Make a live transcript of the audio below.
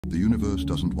The universe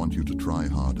doesn't want you to try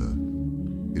harder.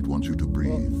 It wants you to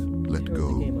breathe, let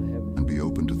go, and be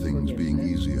open to things being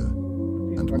easier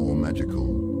and more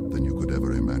magical than you could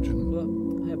ever imagine.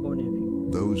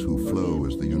 Those who flow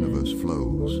as the universe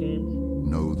flows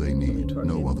know they need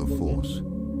no other force.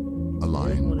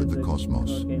 Align with the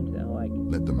cosmos.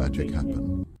 Let the magic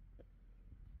happen.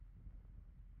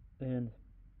 And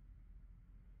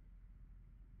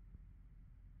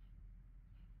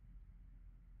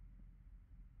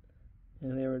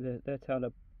that's how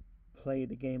to play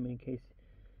the game in case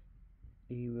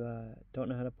you don't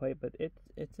know how to play it. But it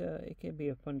can be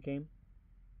a fun game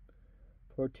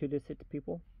for 2 to 6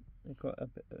 people,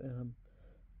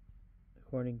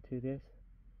 according to this.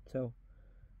 So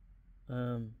I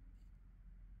don't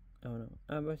know.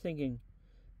 I was thinking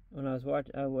when I was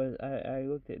watching. I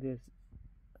looked at this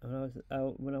when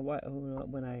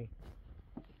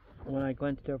I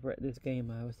glanced over at this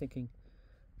game. I was thinking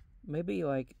maybe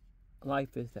like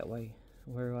life is that way,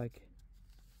 where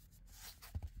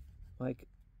like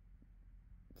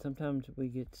sometimes we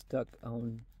get stuck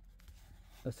on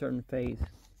a certain phase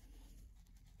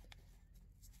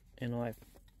in life,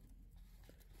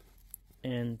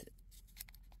 and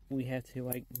we have to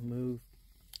like move.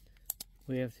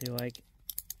 We have to like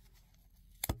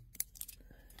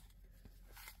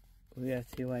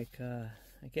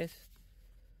I guess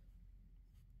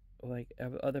like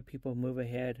other people move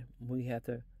ahead.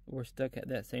 We're stuck at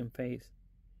that same phase.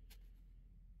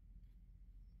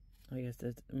 I guess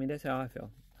that's how I feel.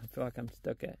 I feel like I'm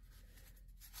stuck at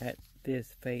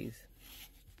this phase.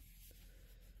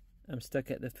 I'm stuck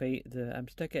at I'm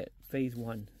stuck at phase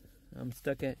 1. I'm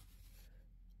stuck at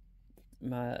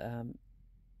my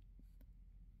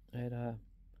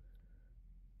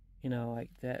like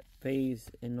that phase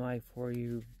in life where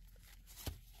you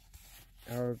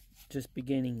are just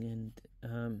beginning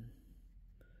and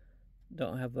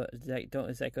don't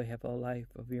exactly have a life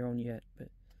of your own yet, but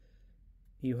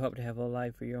you hope to have a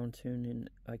life of your own soon, and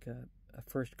like a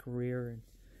first career and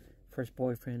first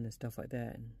boyfriend and stuff like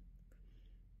that. And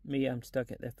me, I'm stuck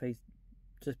at that phase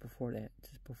just before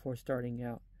starting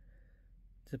out,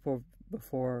 just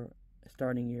before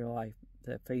starting your life,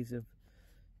 that phase of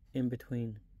in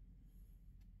between.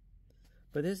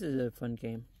 But this is a fun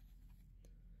game.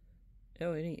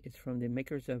 Oh, it's from the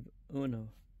makers of Uno.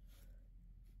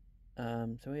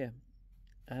 So yeah,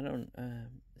 I don't.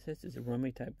 This is a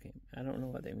rummy type game. I don't know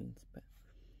what that means, but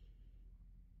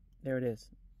there it is,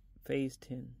 phase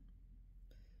 10.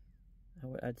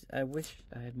 I wish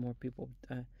I had more people.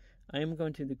 I am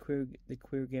going to the queer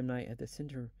game night at the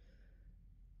center.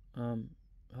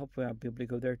 Hopefully I'll be able to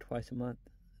go there twice a month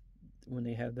when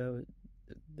they have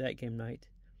that game night.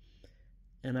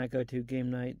 And I go to game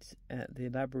nights at the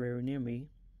library near me.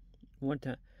 One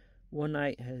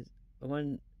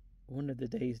of the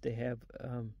days they have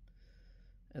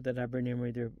at the library near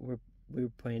me, we were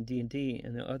playing D&D,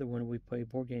 and the other one we play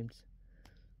board games.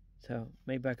 So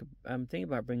maybe I'm thinking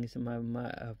about bringing some of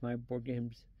my board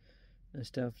games and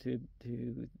stuff to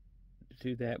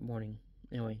that morning.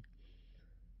 Anyway,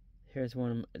 here's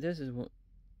one.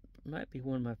 Might be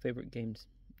one of my favorite games,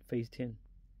 phase 10.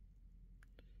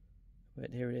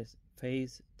 But here it is,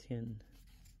 phase 10.